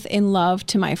truth in love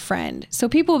to my friend? So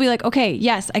people will be like, okay,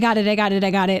 yes, I got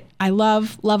it. I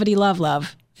love, lovety,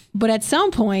 love. But at some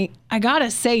point, I got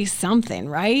to say something,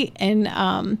 right?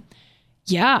 And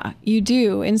yeah, you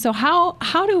do. And so how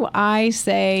do I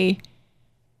say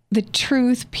the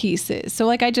truth pieces? So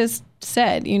like I just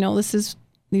said,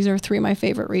 these are 3 of my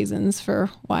favorite reasons for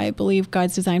why I believe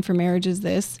God's design for marriage is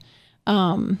this.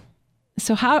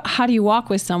 So how do you walk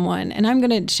with someone? And I'm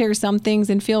going to share some things,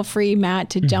 and feel free, Matt,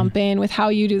 to jump in with how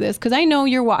you do this. Because I know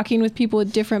you're walking with people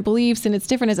with different beliefs, and it's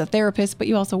different as a therapist, but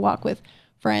you also walk with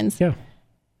friends. Yeah.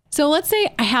 So let's say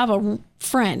I have a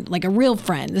friend, like a real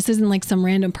friend. This isn't like some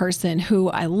random person who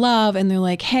I love, and they're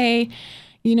like, hey,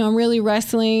 I'm really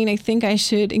wrestling. I think I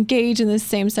should engage in this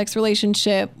same-sex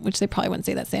relationship, which they probably wouldn't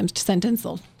say that same sentence.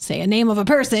 They'll say a name of a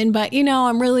person, but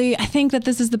I think that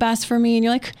this is the best for me. And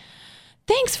you're like,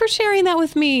 thanks for sharing that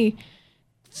with me.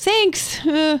 Thanks.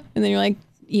 And then you're like,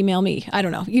 email me. I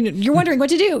don't know. You're wondering what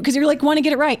to do because you're like, want to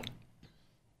get it right.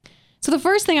 So the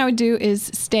first thing I would do is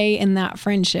stay in that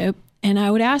friendship, and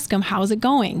I would ask them, how's it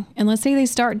going? And let's say they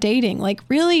start dating, like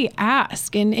really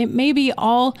ask. And it may be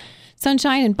all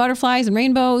sunshine and butterflies and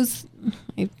rainbows.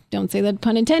 I don't say that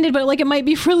pun intended, but like it might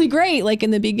be really great, like in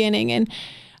the beginning. And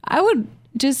I would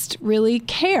just really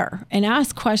care and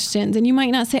ask questions. And you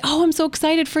might not say, oh, I'm so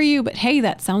excited for you, but hey,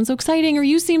 that sounds so exciting. Or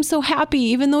you seem so happy,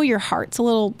 even though your heart's a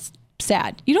little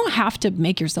sad. You don't have to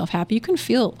make yourself happy. You can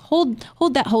hold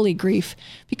that holy grief,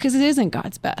 because it isn't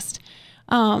God's best.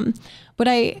 But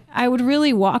I would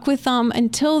really walk with them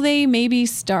until they maybe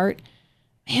start,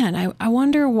 man, I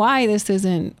wonder why this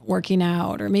isn't working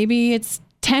out. Or maybe it's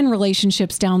 10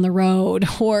 relationships down the road,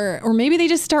 or maybe they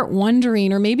just start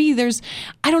wondering, or maybe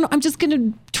I don't know, I'm just going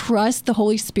to trust the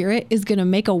Holy Spirit is going to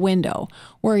make a window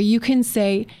where you can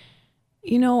say,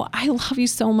 I love you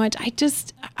so much.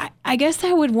 I guess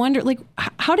I would wonder, like,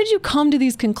 how did you come to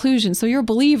these conclusions? So you're a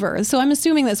believer. So I'm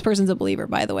assuming this person's a believer,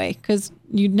 by the way, because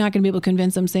you're not going to be able to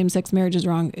convince them same-sex marriage is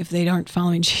wrong if they aren't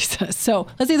following Jesus. So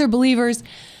let's say they're believers,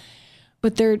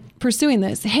 but they're pursuing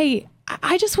this. Hey,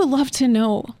 I just would love to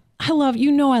know. I love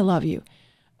you.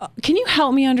 Can you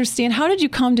help me understand, how did you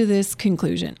come to this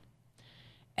conclusion?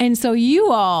 And so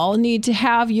you all need to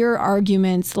have your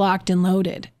arguments locked and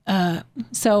loaded.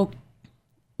 So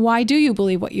why do you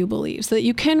believe what you believe? So that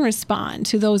you can respond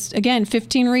to those, again,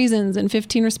 15 reasons and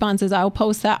 15 responses. I'll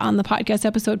post that on the podcast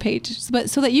episode page.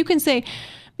 But so that you can say,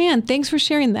 man, thanks for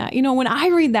sharing that. When I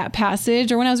read that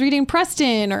passage, or when I was reading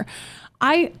Preston, or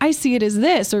I see it as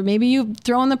this, or maybe you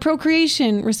throw in the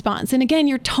procreation response. And again,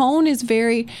 your tone is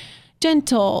very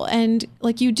gentle, and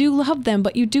like you do love them,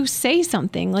 but you do say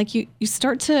something like you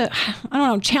start to, I don't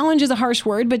know, challenge is a harsh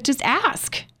word, but just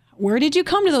ask, where did you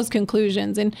come to those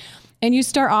conclusions? And you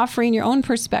start offering your own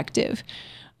perspective.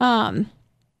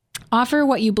 Offer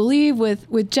what you believe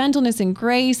with gentleness and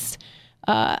grace.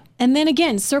 And then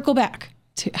again, circle back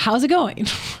to, how's it going?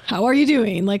 How are you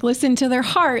doing? Like, listen to their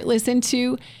heart, listen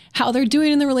to how they're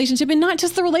doing in the relationship, and not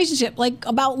just the relationship, like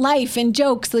about life and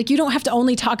jokes. Like, you don't have to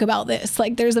only talk about this.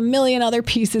 Like, there's a million other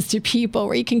pieces to people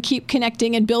where you can keep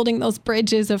connecting and building those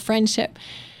bridges of friendship.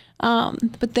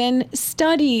 But then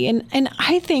study. And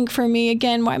I think for me,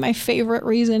 again, why my favorite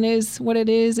reason is what it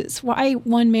is. It's why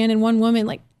one man and one woman,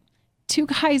 like 2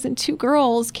 guys and 2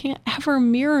 girls, can't ever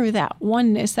mirror that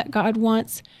oneness that God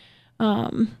wants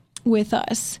with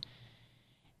us.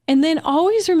 And then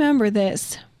always remember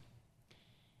this.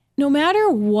 No matter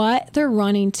what they're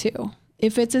running to,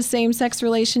 if it's a same-sex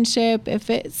relationship, if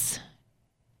it's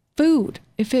food,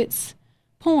 if it's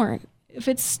porn, if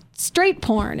it's straight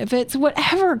porn, if it's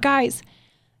whatever, guys,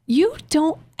 you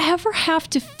don't ever have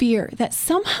to fear that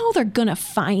somehow they're going to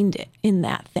find it in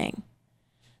that thing.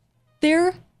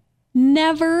 They're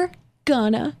never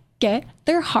gonna get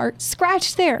their heart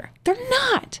scratched there. They're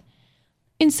not.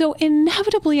 And so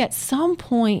inevitably at some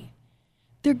point,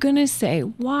 they're going to say,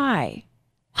 why?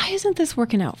 Why isn't this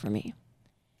working out for me?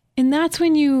 And that's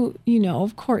when you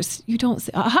of course, you don't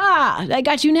say, aha, I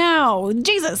got you now,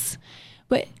 Jesus.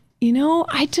 But,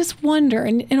 I just wonder,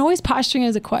 and always posturing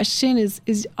as a question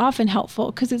is often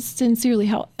helpful because it's sincerely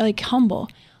humble.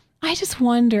 I just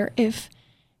wonder if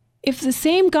the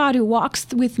same God who walks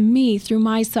with me through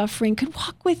my suffering could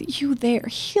walk with you there.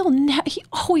 He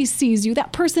always sees you.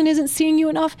 That person isn't seeing you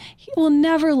enough. He will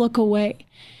never look away.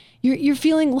 You're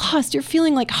feeling lost. You're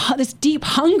feeling like this deep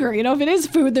hunger. If it is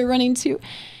food they're running to.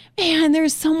 Man,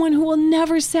 there's someone who will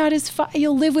never satisfy.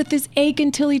 You'll live with this ache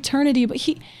until eternity. But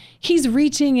He's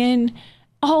reaching in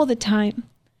all the time.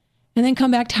 And then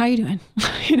come back to how you doing?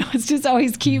 It's just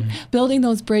always keep building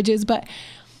those bridges. But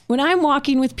when I'm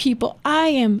walking with people,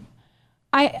 I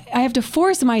have to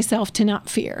force myself to not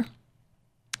fear.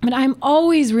 But I'm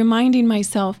always reminding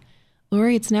myself,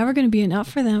 Laurie, it's never going to be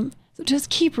enough for them. So just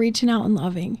keep reaching out and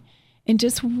loving, and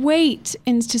just wait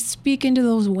and just speak into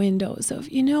those windows of,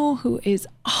 who is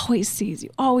always sees you,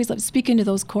 always loves. Speak into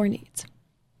those core needs.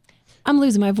 I'm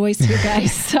losing my voice here,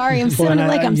 guys. Sorry, I'm sounding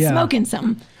like I'm smoking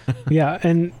something. Yeah,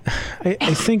 and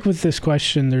I think with this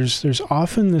question, there's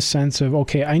often the sense of,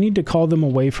 okay, I need to call them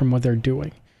away from what they're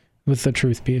doing with the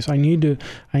truth piece. I need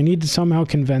to somehow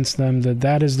convince them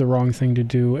that is the wrong thing to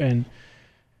do. And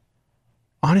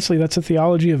honestly, that's a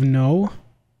theology of no.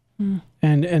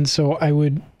 And so I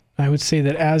would say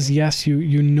that as yes,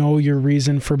 you know your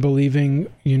reason for believing,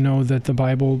 that the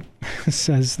Bible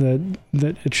says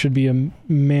that it should be a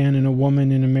man and a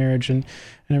woman in a marriage and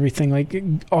everything, like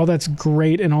all that's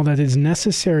great and all that is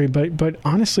necessary. But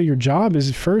honestly, your job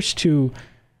is first to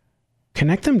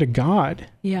connect them to God.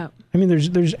 Yeah. I mean,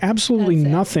 there's absolutely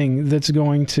nothing that's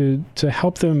going to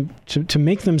help them to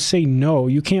make them say no.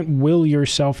 You can't will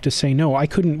yourself to say no. I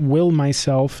couldn't will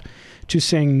myself to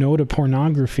saying no to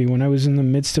pornography when I was in the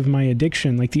midst of my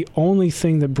addiction. Like the only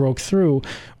thing that broke through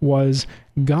was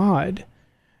God.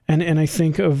 And I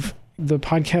think of the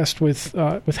podcast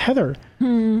with Heather,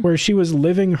 where she was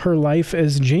living her life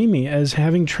as Jamie, as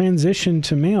having transitioned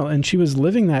to male, and she was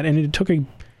living that, and it took an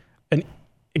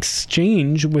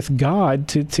exchange with God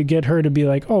to get her to be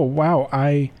like, oh wow,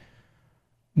 I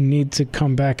need to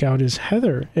come back out as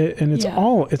Heather. And it's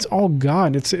all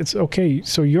God. It's okay.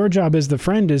 So your job as the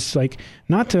friend is like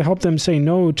not to help them say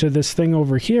no to this thing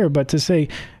over here, but to say,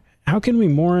 how can we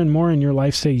more and more in your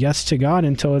life say yes to God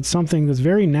until it's something that's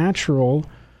very natural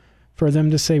for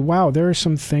them to say, wow, there are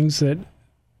some things that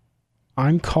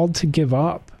I'm called to give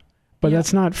up. But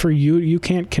that's not for you. You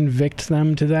can't convict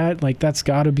them to that. Like that's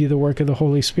got to be the work of the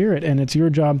Holy Spirit. And it's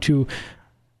your job to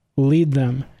lead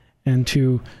them and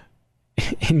to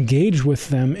engage with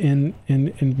them in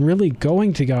really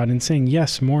going to God and saying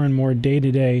yes more and more day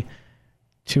to day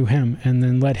to Him, and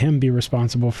then let Him be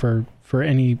responsible for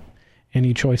any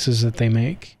choices that they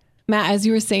make. Matt, as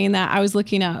you were saying that, I was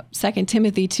looking up 2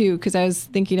 Timothy 2 because I was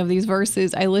thinking of these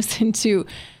verses. I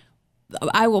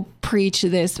will preach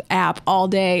this app all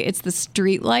day. It's the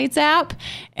Streetlights app,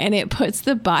 and it puts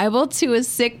the Bible to a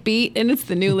sick beat, and it's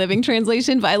the New Living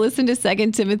Translation. But I listen to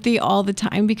 2 Timothy all the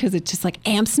time because it just like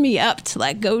amps me up to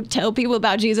like go tell people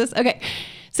about Jesus. Okay,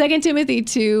 2 Timothy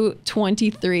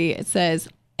 2:23, it says,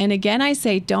 and again I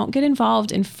say, don't get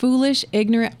involved in foolish,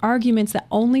 ignorant arguments that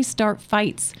only start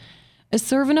fights. A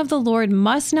servant of the Lord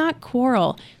must not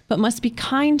quarrel, but must be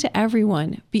kind to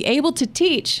everyone, be able to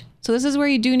teach. So this is where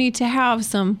you do need to have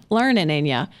some learning in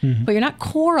you, but you're not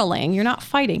quarreling, you're not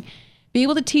fighting. Be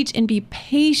able to teach and be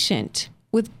patient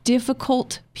with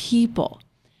difficult people.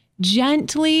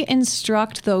 Gently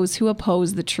instruct those who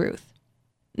oppose the truth.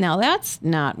 Now that's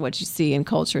not what you see in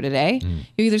culture today.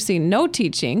 You either see no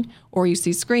teaching or you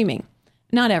see screaming.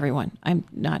 Not everyone.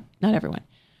 Not everyone.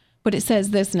 But it says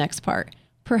this next part.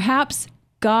 Perhaps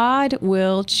God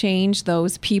will change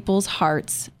those people's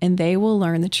hearts and they will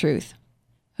learn the truth.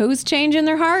 Who's changing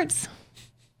their hearts?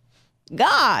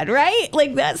 God, right?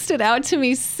 Like that stood out to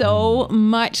me so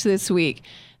much this week.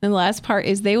 And the last part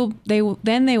is they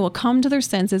will come to their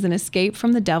senses and escape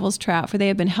from the devil's trap, for they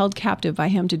have been held captive by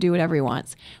him to do whatever he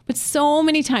wants. But so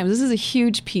many times, this is a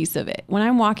huge piece of it. When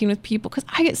I'm walking with people, because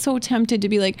I get so tempted to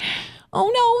be like, oh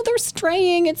no, they're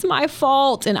straying. It's my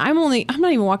fault. And I'm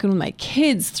not even walking with my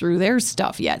kids through their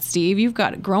stuff yet, Steve. You've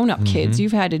got grown-up kids.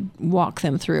 You've had to walk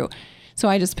them through. So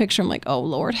I just picture them like, oh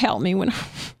Lord, help me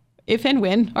if and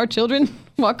when our children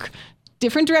walk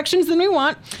different directions than we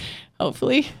want.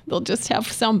 Hopefully they'll just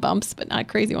have some bumps, but not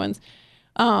crazy ones.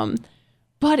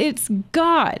 But it's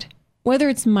God, whether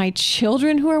it's my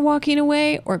children who are walking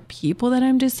away or people that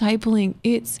I'm discipling,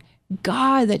 it's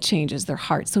God that changes their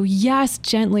heart. So yes,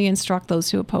 gently instruct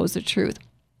those who oppose the truth.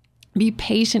 Be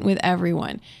patient with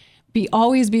everyone.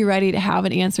 Always be ready to have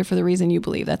an answer for the reason you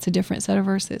believe. That's a different set of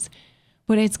verses.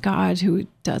 But it's God who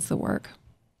does the work.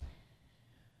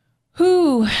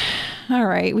 All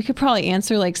right. We could probably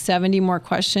answer like 70 more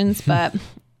questions, but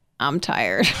I'm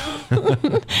tired. We're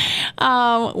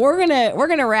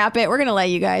gonna wrap it. We're gonna let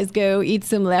you guys go eat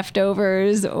some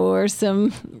leftovers or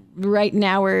some right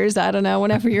nowers. I don't know,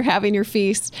 whenever you're having your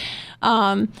feast.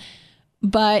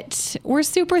 But we're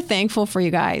super thankful for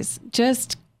you guys.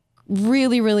 Just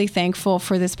really, really thankful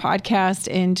for this podcast,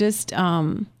 and just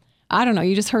I don't know,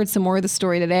 you just heard some more of the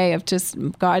story today of just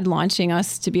God launching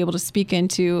us to be able to speak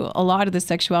into a lot of the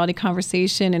sexuality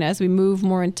conversation. And as we move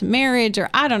more into marriage, or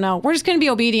I don't know, we're just going to be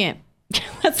obedient.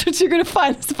 That's what you're going to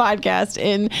find this podcast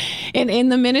in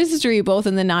the ministry, both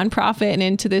in the nonprofit and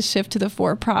into this shift to the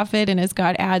for-profit. And as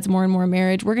God adds more and more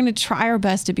marriage, we're going to try our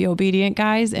best to be obedient,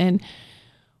 guys. And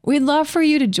we'd love for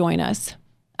you to join us.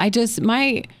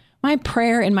 My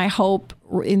prayer and my hope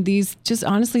in these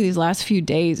last few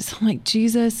days, I'm like,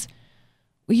 Jesus,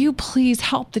 will you please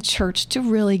help the church to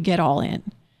really get all in?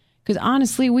 Because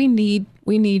honestly, we need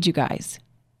you guys.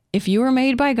 If you were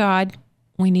made by God,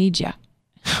 we need you.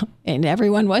 And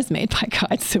everyone was made by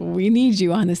God, so we need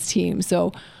you on this team.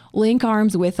 So link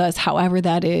arms with us, however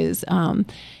that is. And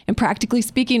practically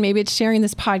speaking, maybe it's sharing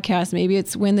this podcast. Maybe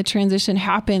it's when the transition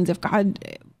happens. If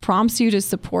God prompts you to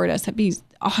support us, that'd be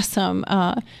awesome.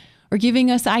 Or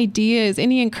giving us ideas,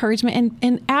 any encouragement,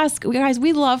 and ask, guys,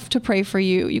 we love to pray for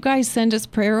you. You guys send us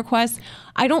prayer requests.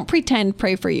 I don't pretend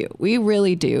pray for you. We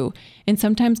really do. And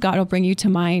sometimes God will bring you to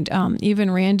mind, even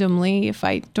randomly, if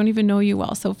I don't even know you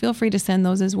well. So feel free to send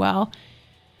those as well.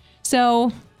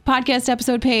 So podcast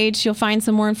episode page, you'll find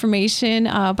some more information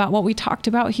about what we talked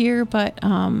about here. But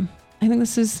I think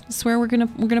this is where we're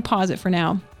gonna pause it for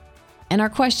now. And our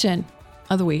question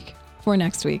of the week for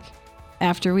next week,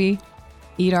 after we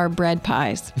eat our bread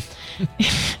pies,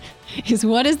 is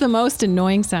what is the most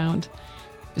annoying sound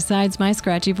besides my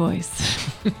scratchy voice?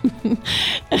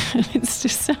 It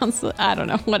just sounds, I don't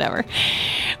know, whatever.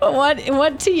 But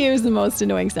what to you is the most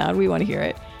annoying sound? We want to hear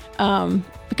it.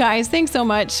 Guys, thanks so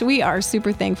much. We are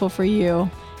super thankful for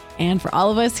you and for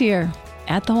all of us here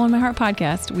at the Hole in My Heart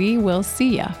podcast. We will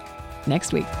see you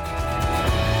next week.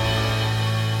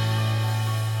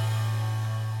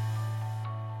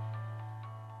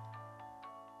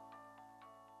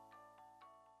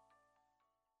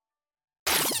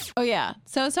 Oh, yeah.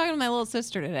 So I was talking to my little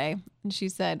sister today, and she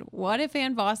said, what if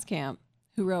Ann Voskamp,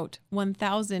 who wrote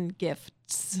 1,000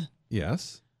 Gifts,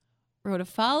 yes, wrote a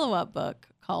follow-up book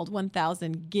called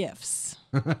 1,000 Gifts?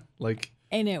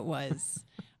 And it was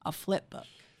a flip book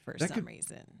for some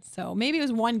reason. So maybe it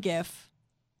was one GIF.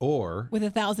 Or with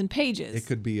 1,000 pages. It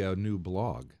could be a new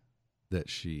blog that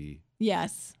she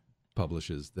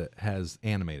publishes that has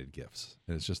animated GIFs.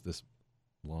 And it's just this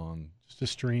long, just a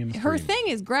stream. Her thing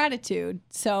is gratitude,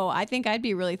 so I think I'd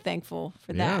be really thankful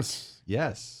for that.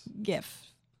 Yes. GIFs.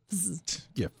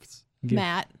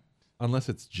 Matt. Unless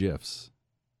it's GIFs.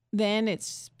 Then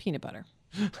it's peanut butter.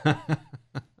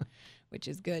 Which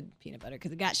is good peanut butter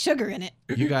because it got sugar in it.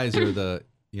 You guys are the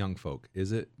young folk.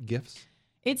 Is it GIFs?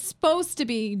 It's supposed to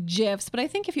be GIFs, but I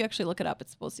think if you actually look it up,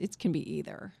 it can be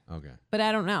either. Okay. But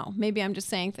I don't know. Maybe I'm just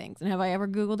saying things. And have I ever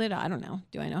Googled it? I don't know.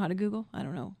 Do I know how to Google? I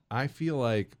don't know. I feel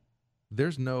like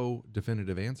there's no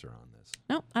definitive answer on this.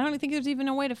 No, I don't think there's even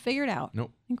a way to figure it out.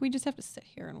 Nope. I think we just have to sit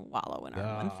here and wallow in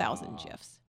our 1,000 GIFs.